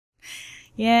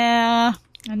Yeah,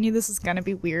 I knew this was gonna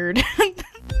be weird.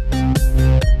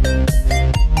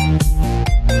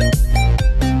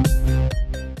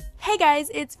 Hey guys,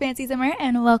 it's Fancy Summer,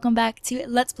 and welcome back to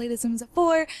Let's Play The Sims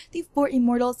 4, the 4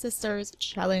 Immortal Sisters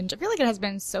Challenge. I feel like it has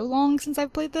been so long since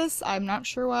I've played this. I'm not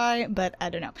sure why, but I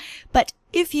don't know. But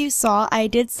if you saw, I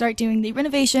did start doing the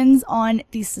renovations on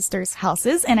these sisters'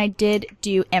 houses, and I did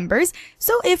do embers.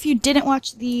 So if you didn't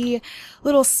watch the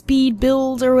little speed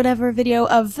build or whatever video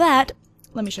of that,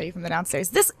 let me show you from the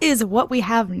downstairs. This is what we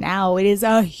have now. It is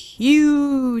a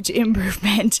huge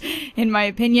improvement, in my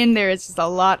opinion. There is just a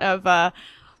lot of,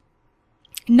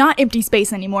 not empty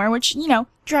space anymore, which, you know,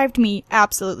 drove me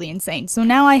absolutely insane. So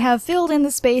now I have filled in the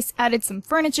space, added some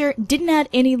furniture, didn't add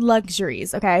any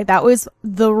luxuries, okay? That was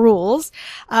the rules.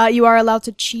 You are allowed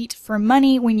to cheat for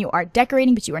money when you are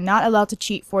decorating, but you are not allowed to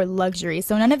cheat for luxury.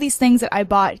 So none of these things that I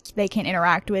bought, they can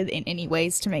interact with in any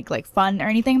ways to make, like, fun or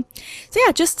anything. So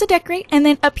yeah, just to decorate. And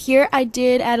then up here, I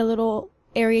did add a little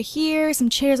area here, some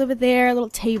chairs over there, a little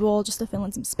table just to fill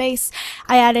in some space.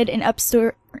 I added an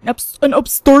upstairs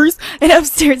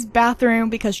bathroom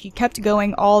because she kept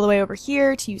going all the way over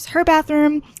here to use her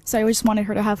bathroom. So I just wanted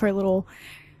her to have her own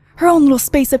little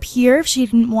space up here if she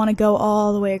didn't want to go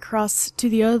all the way across to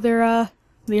the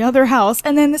other house.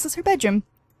 And then this is her bedroom,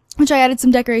 which I added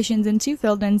some decorations into,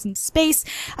 filled in some space.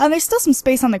 There's still some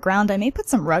space on the ground. I may put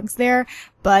some rugs there,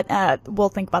 but we'll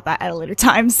think about that at a later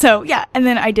time. So yeah, and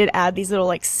then I did add these little,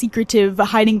 like, secretive,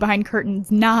 hiding behind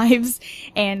curtains knives,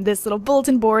 and this little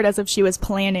bulletin board as if she was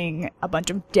planning a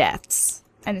bunch of deaths.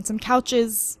 And then some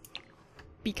couches,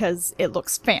 because it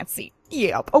looks fancy.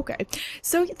 Yep, okay.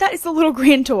 So that is the little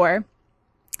grand tour.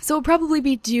 So we'll probably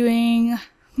be doing,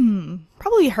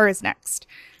 probably hers next.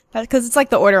 Because it's like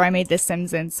the order I made this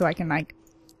Sims in, so I can, like,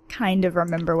 kind of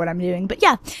remember what I'm doing. But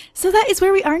yeah, so that is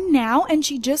where we are now, and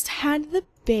she just had the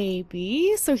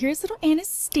baby. So here's little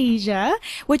Anastasia,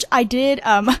 which I did,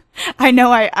 I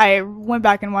know I went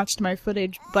back and watched my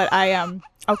footage, but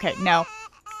okay, no.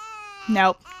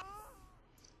 Nope.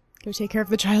 Go take care of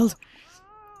the child.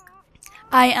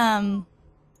 I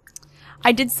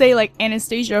did say, like,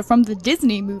 Anastasia from the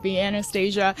Disney movie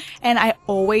Anastasia, and I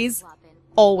always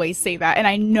say that, and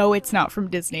I know it's not from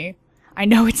Disney. I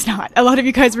know it's not. A lot of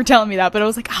you guys were telling me that, but I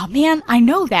was like, oh man, I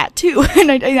know that too. And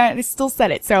I still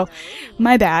said it, so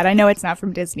my bad. I know it's not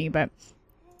from Disney, but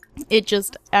it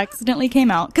just accidentally came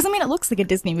out. Because, I mean, it looks like a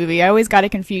Disney movie. I always got it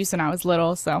confused when I was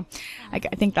little, so I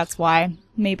think that's why.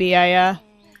 Maybe I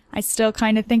still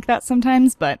kind of think that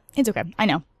sometimes, but it's okay. I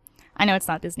know it's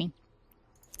not Disney.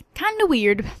 Kind of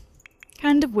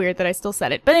weird that I still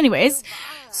said it. But anyways,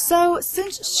 so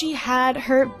since she had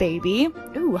her baby,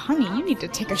 ooh, honey, you need to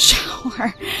take a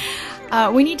shower.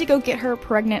 We need to go get her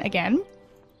pregnant again.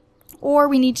 Or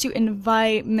we need to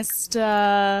invite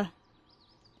Mr.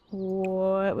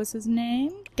 What was his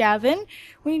name? Gavin.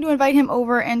 We need to invite him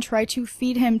over and try to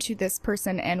feed him to this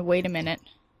person. And wait a minute.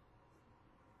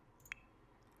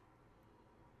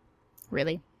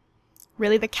 Really?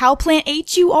 Really? The cow plant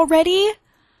ate you already?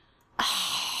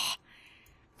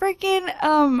 Freaking,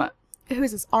 who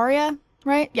is this? Arya?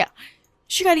 Right? Yeah.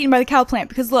 She got eaten by the cow plant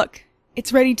because look,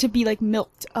 it's ready to be, like,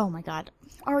 milked. Oh my god.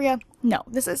 Arya, no.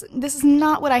 This is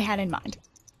not what I had in mind.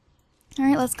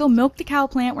 Alright, let's go milk the cow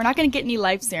plant. We're not gonna get any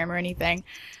life serum or anything.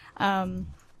 I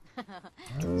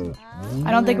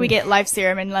don't think we get life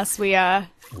serum unless we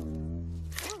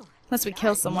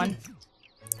kill someone.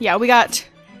 Yeah, we got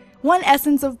one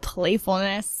essence of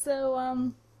playfulness,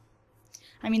 so,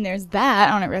 I mean, there's that.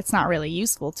 I don't know, it's not really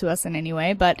useful to us in any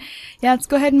way, but yeah, let's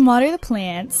go ahead and water the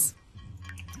plants.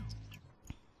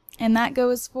 And that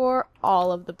goes for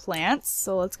all of the plants,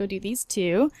 so let's go do these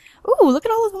two. Ooh, look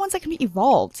at all of the ones that can be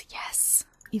evolved. Yes,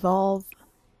 evolve.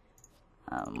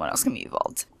 What else can be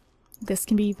evolved? This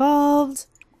can be evolved.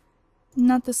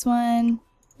 Not this one.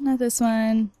 Not this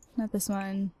one. Not this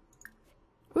one.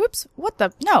 Oops, what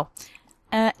the? No.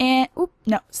 And, oop,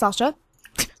 no, Sasha.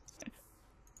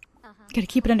 Gotta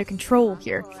keep it under control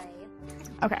here.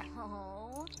 Okay.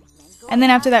 And then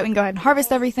after that, we can go ahead and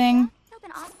harvest everything.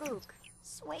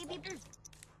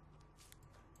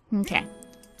 Okay.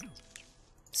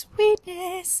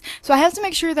 Sweetness. So I have to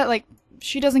make sure that, like,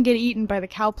 she doesn't get eaten by the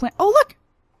cow plant. Oh, look!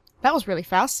 That was really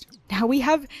fast. Now we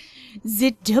have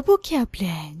the double cow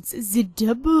plants. The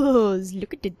doubles.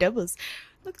 Look at the doubles.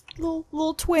 Look,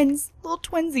 little twins. Little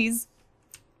twinsies.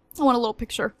 I want a little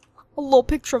picture. A little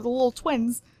picture of the little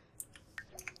twins.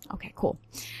 Okay, cool.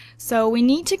 So we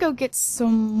need to go get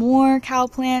some more cow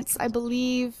plants, I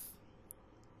believe.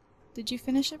 Did you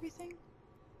finish everything?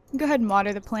 Go ahead and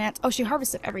water the plants. Oh, she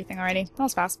harvested everything already. That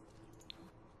was fast.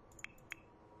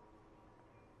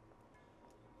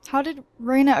 How did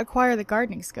Reina acquire the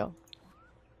gardening skill?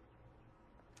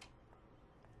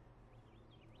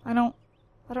 I don't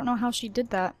know how she did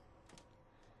that.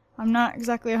 I'm not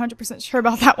exactly 100% sure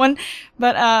about that one.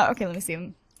 But, okay, let me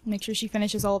see. Make sure she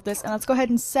finishes all of this. And let's go ahead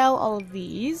and sell all of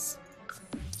these.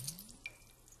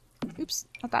 Oops,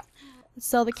 not that. Let's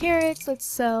sell the carrots, let's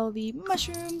sell the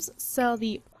mushrooms, sell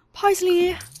the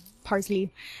parsley,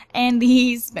 and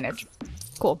the spinach.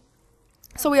 Cool.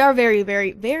 So we are very,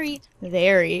 very, very,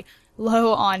 very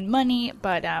low on money,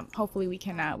 but hopefully we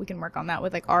can work on that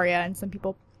with like Arya and some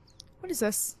people. What is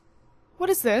this? What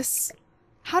is this?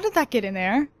 How did that get in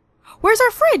there? Where's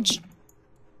our fridge?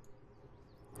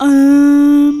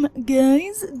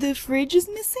 Guys, the fridge is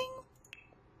missing?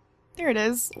 There it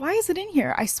is. Why is it in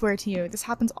here? I swear to you, this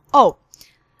happens. Oh,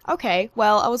 okay.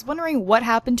 Well, I was wondering what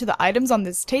happened to the items on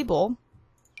this table.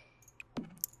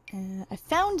 I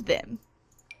found them.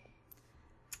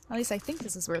 At least I think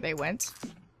this is where they went.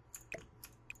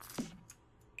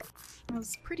 I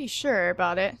was pretty sure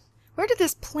about it. Where did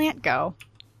this plant go?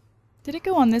 Did it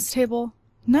go on this table?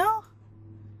 No?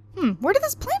 Where did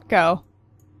this plant go?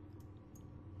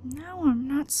 Now I'm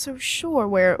not so sure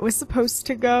where it was supposed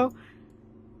to go.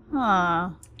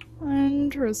 Huh.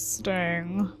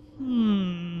 Interesting.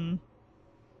 I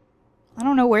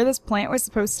don't know where this plant was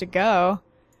supposed to go.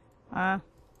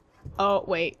 Oh,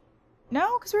 wait.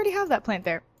 No, because we already have that plant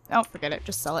there. Oh, forget it.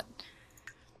 Just sell it.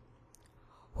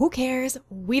 Who cares?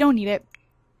 We don't need it.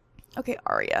 Okay,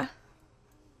 Arya.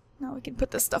 Now we can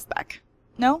put this stuff back.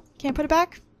 No? Can't put it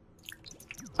back?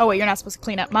 Oh, wait, you're not supposed to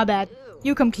clean up. My bad.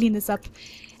 You come clean this up.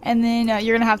 And then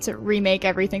you're gonna have to remake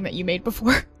everything that you made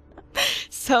before.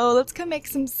 So let's go make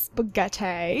some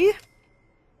spaghetti.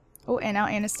 Oh, and now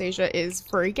Anastasia is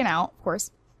freaking out, of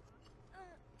course.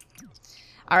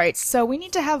 Alright, so we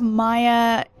need to have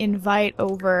Maya invite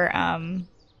over,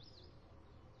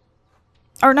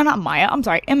 or no, not Maya, I'm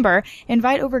sorry, Ember.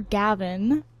 Invite over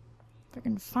Gavin. If I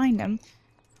can find him.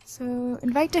 So,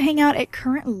 invite to hang out at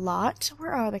current lot.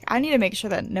 Where are they? I need to make sure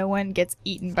that no one gets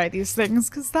eaten by these things,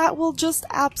 because that will just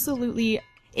absolutely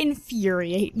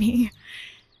infuriate me.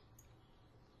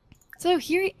 So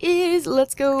here he is.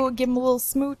 Let's go give him a little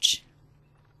smooch.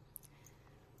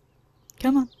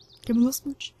 Come on. Give him a little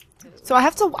smooch. So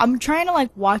I'm trying to like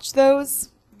watch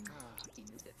those.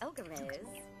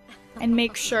 And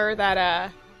make sure that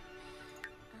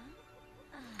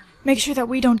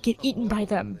we don't get eaten by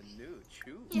them.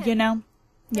 You know?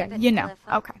 Yeah, you know.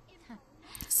 Okay.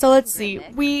 So let's see.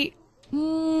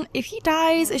 If he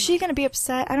dies, is she gonna be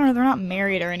upset? I don't know, they're not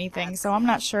married or anything, so I'm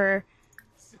not sure.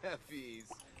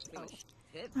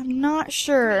 I'm not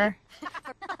sure.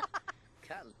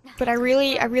 But I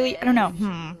don't know.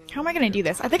 How am I gonna do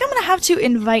this? I think I'm gonna have to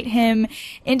invite him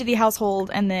into the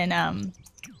household and then,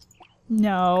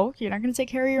 no, you're not gonna take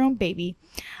care of your own baby.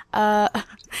 I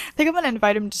think I'm gonna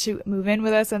invite him to move in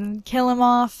with us and kill him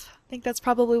off. I think that's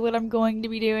probably what I'm going to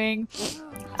be doing.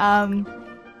 But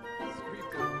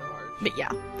yeah,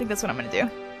 I think that's what I'm gonna do.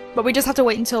 But we just have to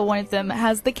wait until one of them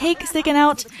has the cake sticking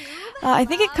out. I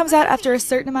think it comes out after a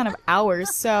certain amount of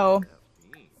hours, so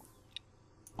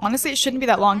honestly it shouldn't be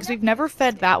that long because we've never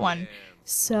fed that one.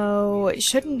 So it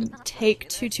shouldn't take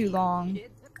too long.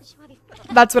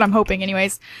 That's what I'm hoping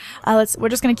anyways. I'm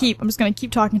just gonna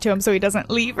keep talking to him so he doesn't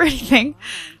leave or anything.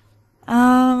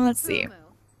 Let's see.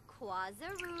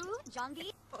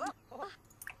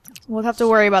 We'll have to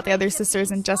worry about the other sisters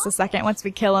in just a second once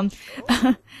we kill them.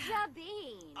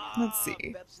 Let's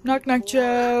see. Knock knock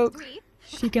joke.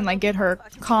 She can like get her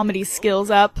comedy skills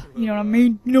up. You know what I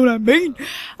mean? You know what I mean?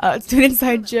 Let's do an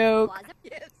inside joke.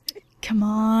 Come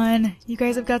on. You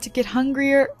guys have got to get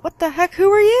hungrier. What the heck? Who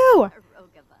are you?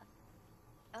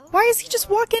 Why is he just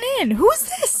walking in? Who is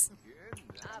this?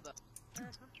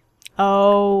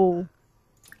 Oh.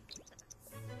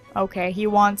 Okay, he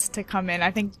wants to come in.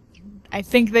 I think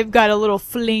they've got a little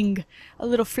fling. A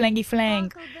little flangy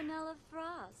flang.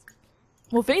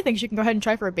 Well, if anything, she can go ahead and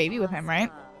try for a baby with him,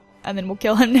 right? And then we'll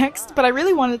kill him next. But I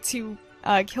really wanted to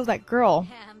kill that girl.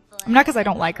 Not because I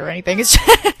don't like her or anything. It's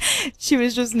just she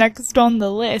was just next on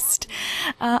the list.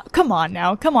 Come on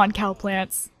now. Come on, cow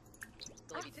plants.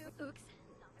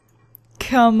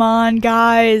 Come on,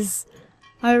 guys.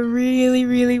 I really,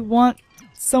 really want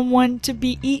someone to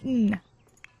be eaten.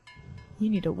 You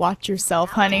need to watch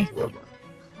yourself, honey.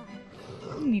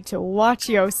 You need to watch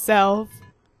yourself.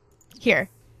 Here.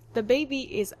 The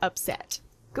baby is upset.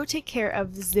 Go take care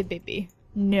of the baby.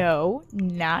 No,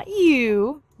 not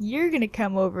you. You're gonna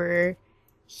come over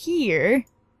here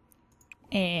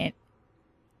and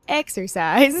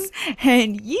exercise,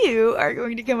 and you are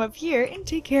going to come up here and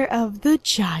take care of the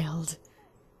child.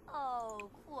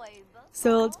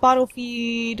 So let's bottle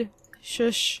feed,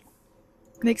 shush,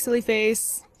 make silly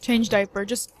face, change diaper,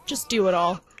 just do it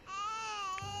all.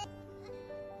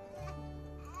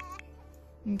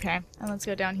 Okay, and let's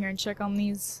go down here and check on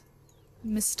these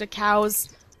Mr. Cows.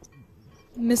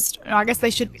 No, I guess they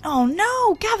should be— oh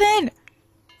no, Gavin!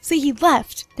 See, he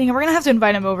left. Dang it, we're gonna have to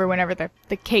invite him over whenever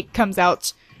the cake comes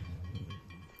out.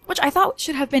 Which I thought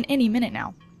should have been any minute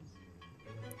now.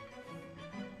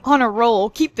 On a roll,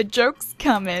 keep the jokes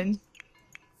coming.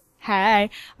 Hi.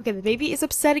 Okay, the baby is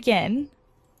upset again.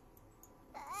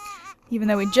 Even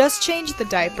though we just changed the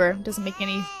diaper. Doesn't make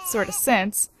any sort of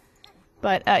sense.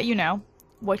 But, you know,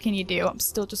 what can you do? I'm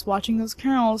still just watching those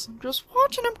cows. I'm just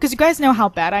watching them. Because you guys know how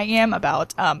bad I am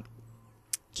about,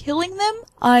 killing them.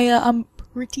 I'm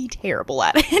pretty terrible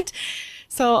at it.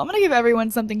 So I'm gonna give everyone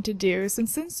something to do.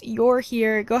 Since you're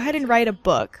here, go ahead and write a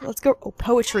book. Let's go— oh,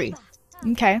 poetry.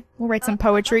 Okay, we'll write some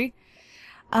poetry.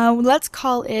 Let's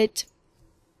call it—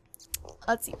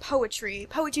 let's see, poetry.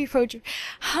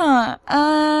 Huh,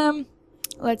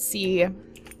 let's see.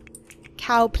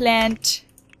 Cow plant.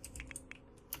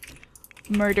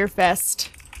 Murder fest.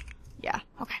 Yeah,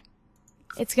 okay.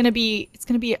 It's gonna be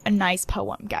a nice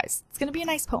poem, guys. It's gonna be a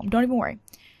nice poem, don't even worry.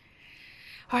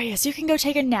 Alright, yes, you can go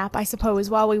take a nap, I suppose,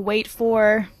 while we wait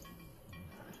for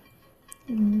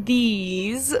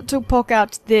these to poke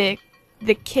out the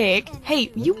cake.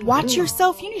 Hey, you watch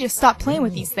yourself. You need to stop playing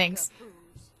with these things.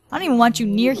 I don't even want you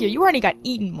near here. You already got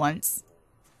eaten once.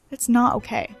 That's not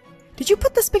okay. Did you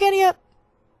put the spaghetti up?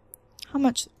 How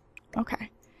much? Okay.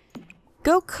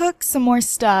 Go cook some more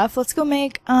stuff. Let's go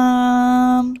make,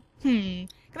 go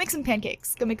make some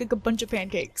pancakes. Go make like a bunch of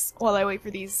pancakes while I wait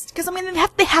for these. Because, I mean,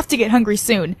 they have to get hungry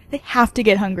soon. They have to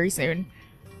get hungry soon.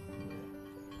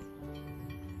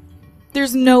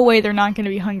 There's no way they're not going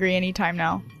to be hungry anytime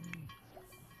now.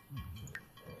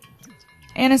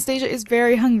 Anastasia is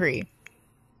very hungry.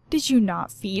 Did you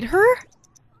not feed her?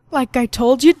 Like I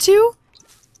told you to?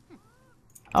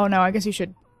 Oh no, I guess you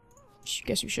should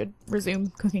resume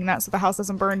cooking that so the house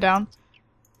doesn't burn down.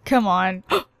 Come on.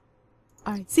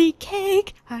 I see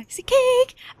cake, I see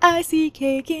cake, I see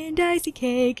cake and I see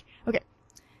cake. Okay,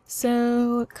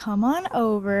 so come on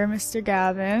over, Mr.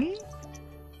 Gavin.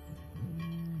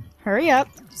 Hurry up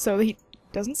so that he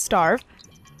doesn't starve.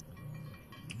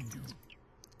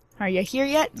 Are you here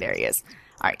yet? There he is.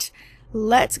 Alright,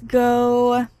 let's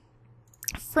go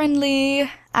friendly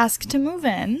ask to move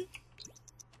in.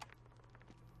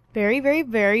 Very, very,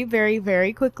 very, very,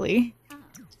 very quickly.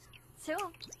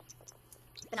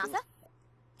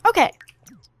 Okay.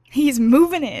 He's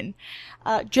moving in.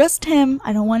 Just him.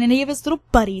 I don't want any of his little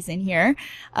buddies in here.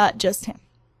 Just him.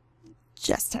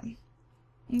 Just him.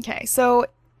 Okay, so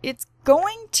it's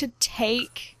going to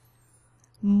take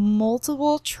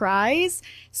multiple tries,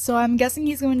 so I'm guessing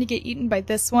he's going to get eaten by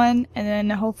this one, and then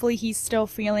hopefully he's still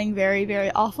feeling very, very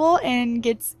awful and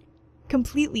gets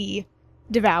completely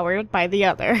devoured by the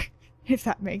other, if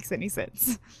that makes any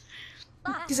sense.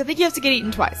 Because I think you have to get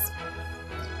eaten twice.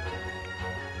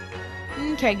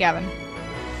 Okay, Gavin.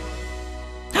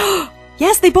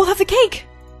 Yes, they both have the cake!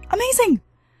 Amazing!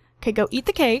 Okay, go eat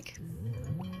the cake.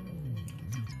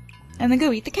 And then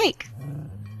go eat the cake.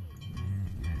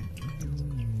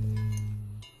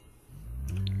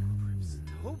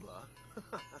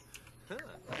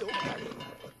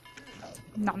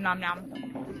 Nom nom nom.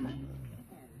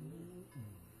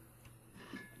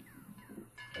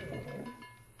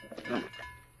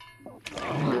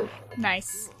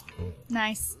 Nice.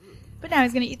 Nice. But now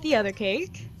he's gonna eat the other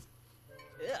cake.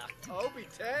 Yeah, Toby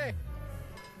Tay.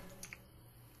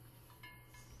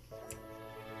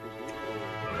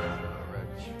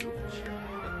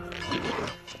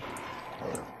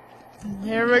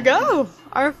 Here we go!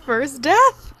 Our first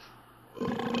death!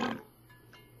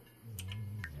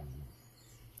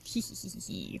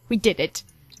 We did it.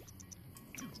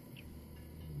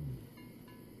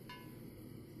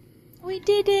 We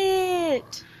did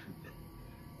it!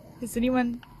 Is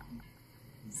anyone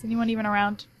even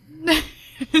around?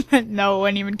 No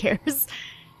one even cares.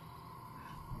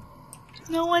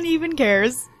 No one even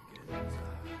cares.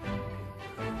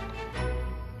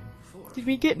 Did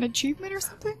we get an achievement or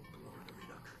something?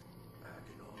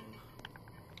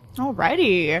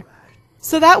 Alrighty.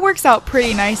 So that works out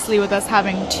pretty nicely with us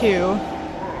having two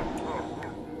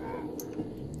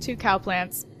cow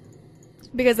plants.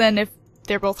 Because then if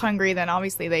they're both hungry, then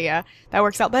obviously they that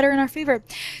works out better in our favor.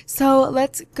 So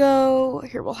let's go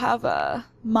here, we'll have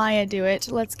Maya do it.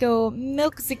 Let's go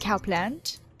milk the cow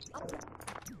plant.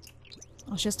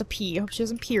 Oh, she has to pee. I hope she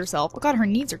doesn't pee herself. Oh god, her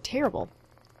needs are terrible.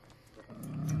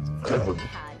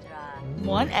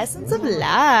 One essence of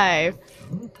life.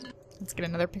 Let's get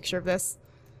another picture of this.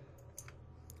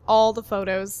 all the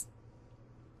photos.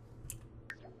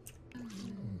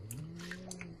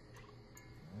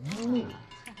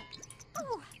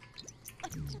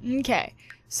 Okay,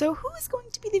 so who is going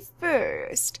to be the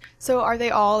first? So are they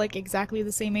all like exactly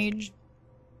the same age?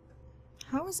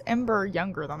 How is Ember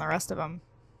younger than the rest of them?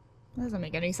 That doesn't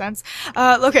make any sense.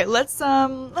 Okay, let's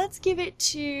give it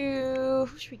to,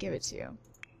 who should we give it to?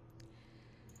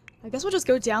 I guess we'll just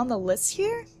go down the list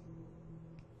here.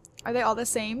 Are they all the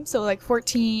same? So like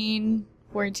 14,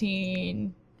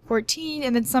 14, 14,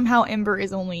 and then somehow Ember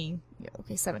is only, yeah,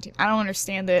 okay, 17. I don't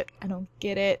understand it. I don't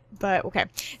get it, but okay.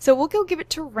 So we'll go give it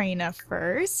to Reina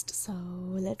first. So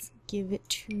let's give it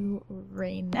to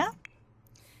Reina.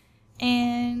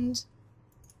 And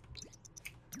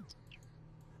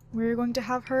we're going to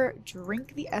have her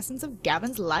drink the essence of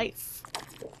Gavin's life.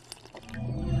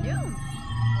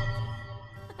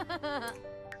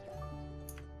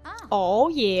 Oh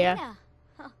yeah.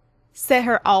 Set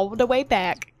her all the way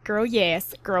back. Girl,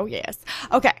 yes. Girl, yes.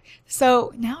 Okay,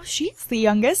 so now she's the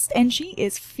youngest, and she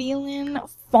is feeling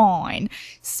fine.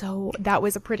 So that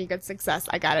was a pretty good success,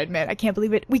 I gotta admit. I can't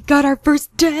believe it. We got our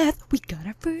first death! We got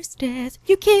our first death!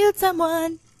 You killed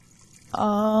someone!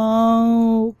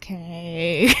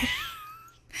 Okay.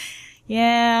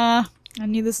 Yeah, I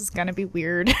knew this was gonna be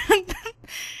weird.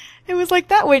 It was like,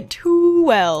 that went too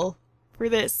well for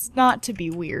this not to be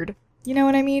weird. You know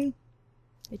what I mean?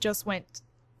 It just went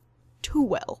too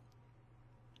well.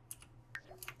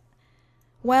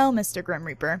 Well, Mr. Grim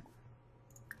Reaper,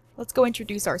 let's go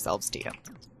introduce ourselves to you,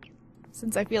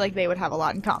 since I feel like they would have a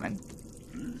lot in common.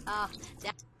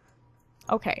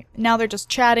 Okay, now they're just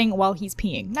chatting while he's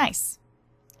peeing. Nice.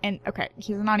 And, okay,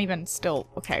 he's not even still,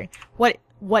 okay. What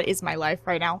is my life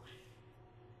right now?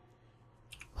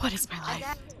 What is my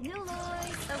life?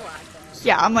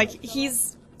 Yeah, I'm like,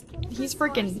 he's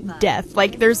freaking death.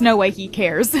 Like, there's no way he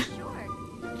cares.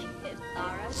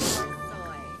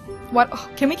 What? Oh,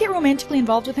 can we get romantically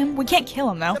involved with him? We can't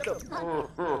kill him, though.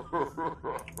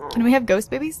 Can we have ghost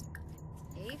babies?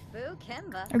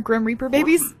 Or Grim Reaper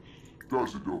babies? I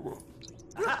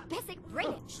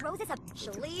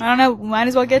don't know, we might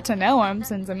as well get to know him,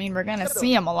 since, I mean, we're gonna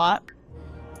see him a lot.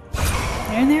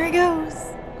 And there he goes.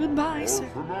 Goodbye,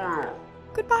 sir.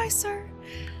 Goodbye, sir.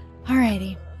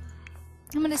 Alrighty.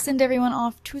 I'm gonna send everyone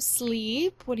off to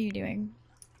sleep. What are you doing?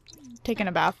 Taking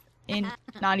a bath in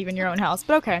not even your own house,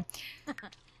 but okay.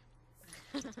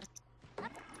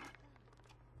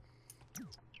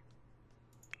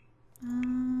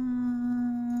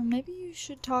 Maybe you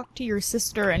should talk to your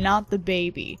sister and not the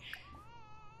baby.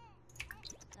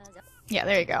 Yeah,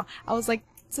 there you go. I was like,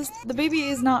 the baby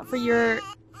is not for your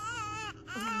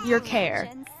care.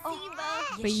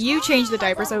 But you change the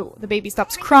diaper so the baby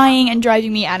stops crying and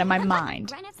driving me out of my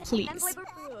mind. Please.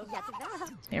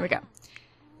 There we go.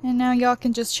 And now y'all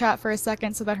can just chat for a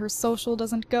second so that her social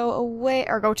doesn't go away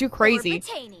or go too crazy.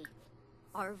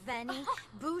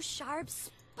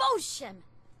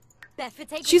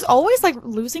 She's always like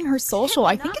losing her social.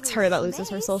 I think it's her that loses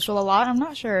her social a lot. I'm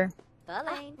not sure. I'm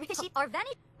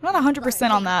not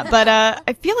 100% on that, but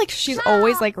I feel like she's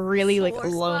always like really like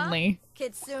lonely.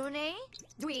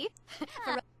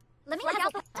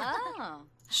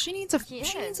 She needs a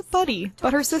buddy,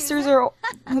 but her sisters are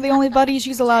the only buddies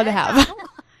she's allowed to have.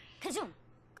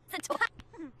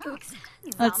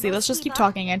 Let's see, let's just keep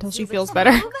talking until she feels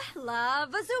better.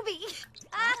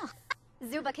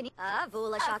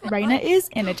 Reina is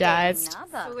energized.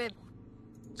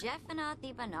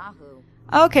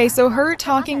 Okay, so her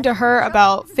talking to her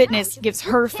about fitness gives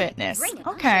her fitness.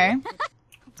 Okay.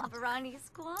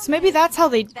 So maybe that's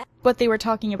how what they were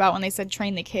talking about when they said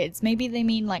train the kids. Maybe they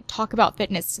mean like talk about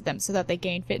fitness to them so that they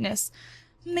gain fitness.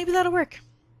 Maybe that'll work.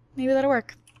 Maybe that'll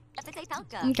work.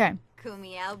 Okay.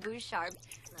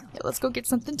 Yeah, let's go get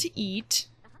something to eat.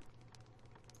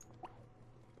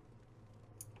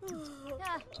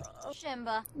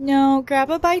 No, grab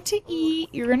a bite to eat.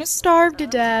 You're gonna starve to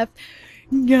death.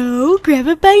 No, grab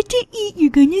a bite to eat. You're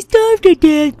gonna starve to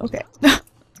death. Okay.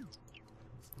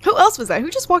 Who else was that?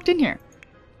 Who just walked in here?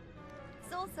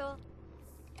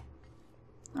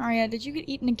 Aria, did you get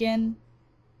eaten again?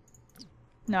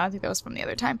 No, I think that was from the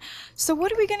other time. So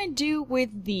what are we gonna do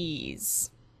with these?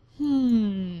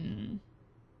 We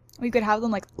could have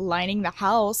them like lining the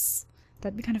house.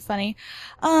 That'd be kind of funny.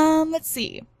 Let's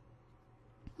see.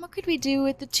 What could we do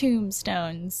with the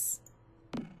tombstones?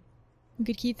 We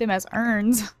could keep them as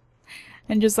urns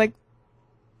and just like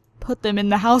put them in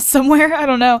the house somewhere. I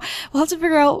don't know. We'll have to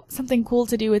figure out something cool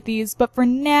to do with these, but for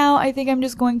now I think I'm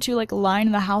just going to like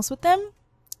line the house with them.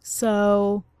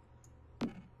 So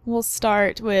we'll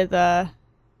start with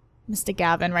Mr.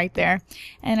 Gavin right there.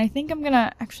 And I think I'm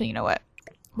gonna actually, you know what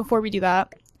before we do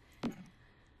that,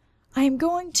 I am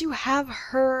going to have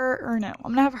her, or no,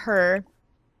 I'm gonna have her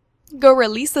go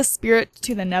release the spirit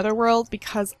to the netherworld,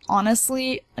 because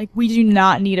honestly, like, we do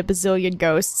not need a bazillion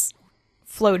ghosts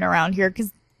floating around here,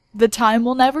 because the time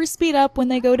will never speed up when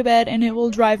they go to bed, and it will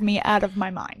drive me out of my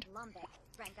mind.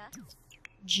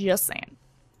 Just saying.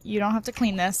 You don't have to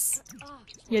clean this.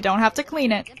 You don't have to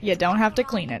clean it. You don't have to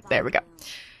clean it. There we go.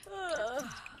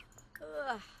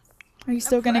 Are you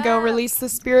still gonna go release the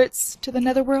spirits to the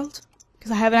netherworld?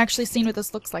 Because I haven't actually seen what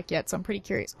this looks like yet, so I'm pretty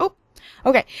curious. Oh!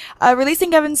 Okay. Releasing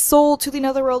Gavin's soul to the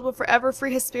netherworld will forever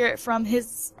free his spirit from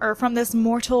from this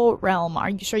mortal realm. Are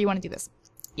you sure you want to do this?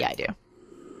 Yeah, I do.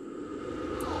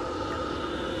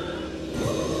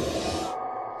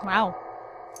 Wow.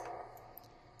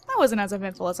 That wasn't as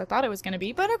eventful as I thought it was going to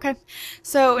be, but okay.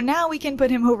 So now we can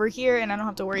put him over here, and I don't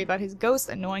have to worry about his ghost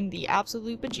annoying the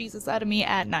absolute bejesus out of me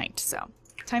at night. So,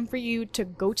 time for you to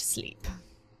go to sleep.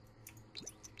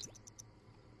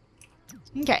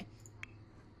 Okay.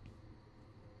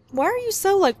 Why are you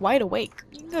so, like, wide awake?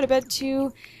 You can go to bed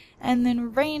too. And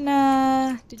then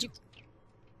Reina... Did you...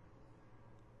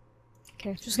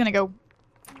 Okay, just gonna go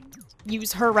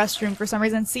use her restroom for some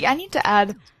reason. See, I need to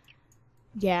add...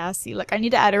 Yeah, see, look, I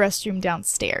need to add a restroom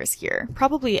downstairs here.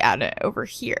 Probably add it over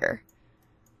here.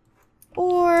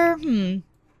 Or,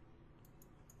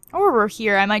 or over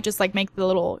here, I might just, like, make the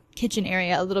little kitchen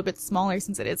area a little bit smaller,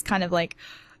 since it is kind of, like,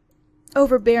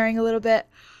 overbearing a little bit.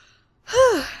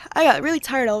 I got really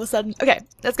tired all of a sudden. Okay,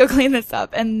 let's go clean this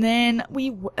up. And then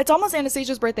it's almost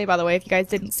Anastasia's birthday, by the way, if you guys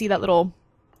didn't see that little,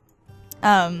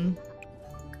 the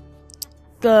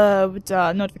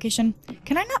notification.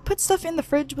 Can I not put stuff in the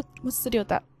fridge? What's the deal with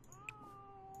that?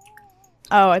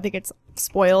 Oh, I think it's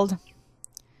spoiled.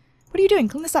 What are you doing?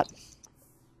 Clean this up.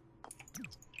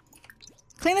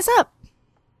 Clean this up!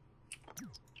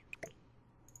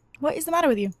 What is the matter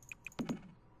with you?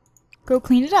 Go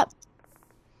clean it up.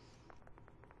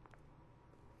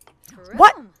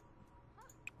 What?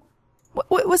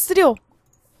 What's the deal?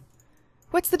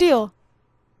 What's the deal?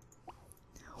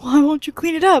 Why won't you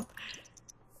clean it up?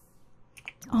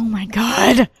 Oh my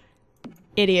god.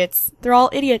 Idiots. They're all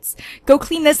idiots. Go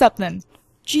clean this up then.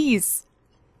 Jeez.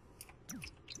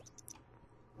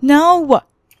 No!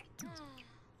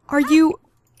 Are you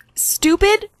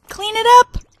stupid? Clean it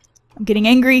up! I'm getting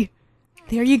angry.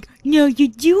 There you go. No, you're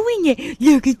doing it.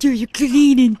 Look at you, you're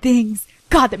cleaning things.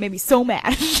 God, that made me so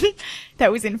mad.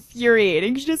 That was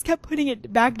infuriating. She just kept putting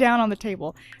it back down on the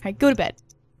table. Alright, go to bed.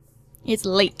 It's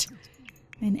late.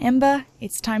 And Emba,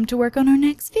 it's time to work on our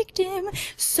next victim.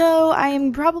 So I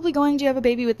am probably going to have a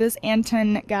baby with this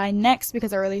Anton guy next,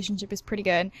 because our relationship is pretty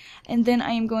good. And then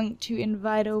I am going to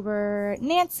invite over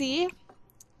Nancy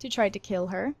to try to kill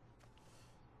her.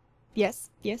 Yes,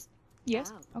 yes,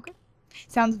 yes. Wow. Okay.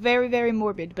 Sounds very, very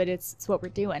morbid, but it's what we're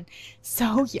doing.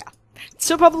 So yeah.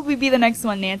 She'll probably be the next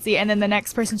one, Nancy, and then the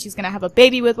next person she's going to have a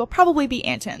baby with will probably be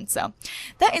Anton. So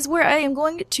that is where I am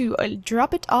going to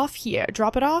drop it off here.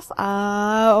 Drop it off?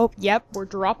 Oh, yep, we're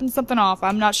dropping something off.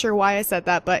 I'm not sure why I said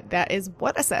that, but that is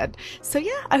what I said. So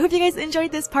yeah, I hope you guys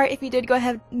enjoyed this part. If you did, go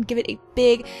ahead and give it a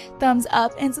big thumbs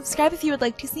up and subscribe if you would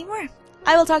like to see more.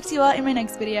 I will talk to you all in my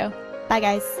next video. Bye,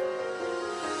 guys.